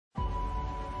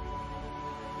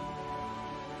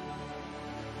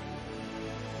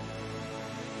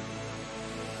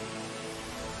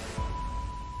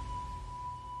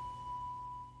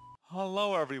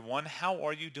Hello everyone, how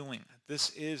are you doing? This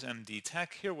is MD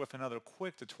Tech here with another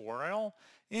quick tutorial.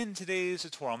 In today's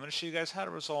tutorial, I'm going to show you guys how to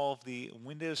resolve the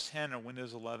Windows 10 or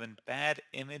Windows 11 bad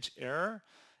image error.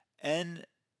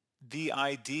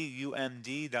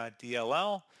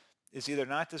 Nvldumd.dll is either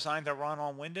not designed to run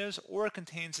on Windows or it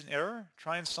contains an error.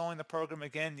 Try installing the program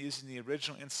again using the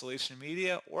original installation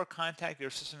media or contact your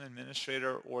system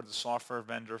administrator or the software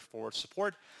vendor for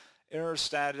support. Error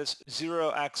status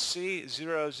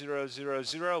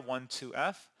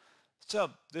 0xC0000012F.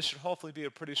 So this should hopefully be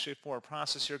a pretty straightforward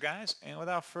process here, guys. And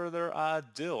without further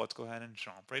ado, let's go ahead and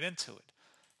jump right into it.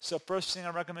 So first thing I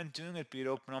recommend doing would be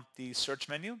to open up the search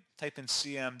menu, type in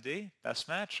CMD, best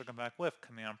match, or come back with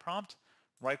command prompt.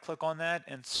 Right-click on that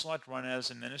and select Run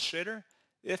as Administrator.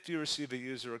 If you receive a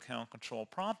user account control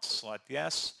prompt, select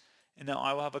Yes. And now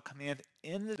I will have a command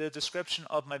in the description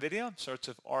of my video, starts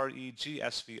with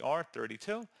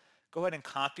regsvr32. Go ahead and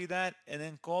copy that and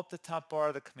then go up the top bar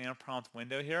of the command prompt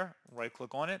window here, right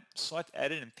click on it, select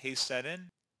edit and paste that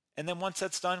in. And then once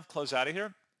that's done, close out of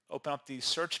here, open up the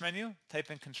search menu,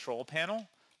 type in control panel.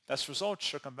 Best results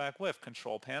should come back with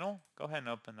control panel. Go ahead and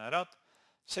open that up.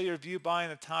 Set your view by in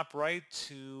the top right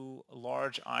to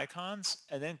large icons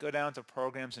and then go down to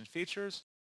programs and features.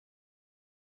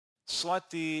 Select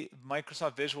the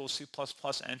Microsoft Visual C++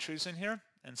 entries in here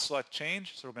and select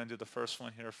change. So we're going to do the first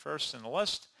one here first in the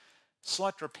list.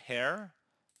 Select repair.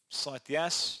 Select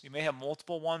yes. You may have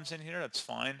multiple ones in here. That's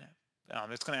fine.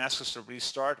 It's going to ask us to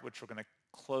restart, which we're going to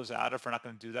close out of. We're not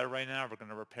going to do that right now. We're going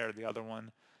to repair the other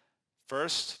one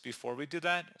first before we do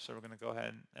that. So we're going to go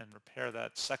ahead and repair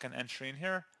that second entry in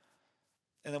here.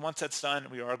 And then once that's done,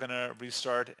 we are going to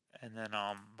restart and then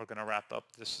we're going to wrap up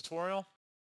this tutorial.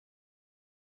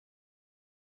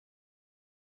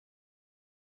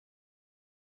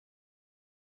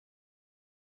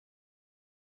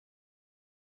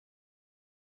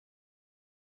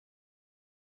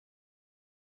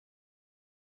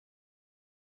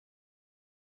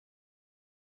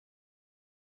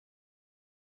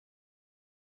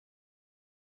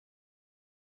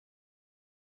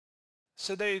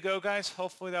 So there you go, guys.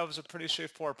 Hopefully that was a pretty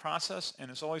straightforward process.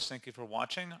 And as always, thank you for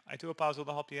watching. I do hope I was able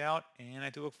to help you out, and I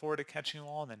do look forward to catching you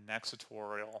all in the next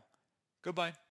tutorial. Goodbye.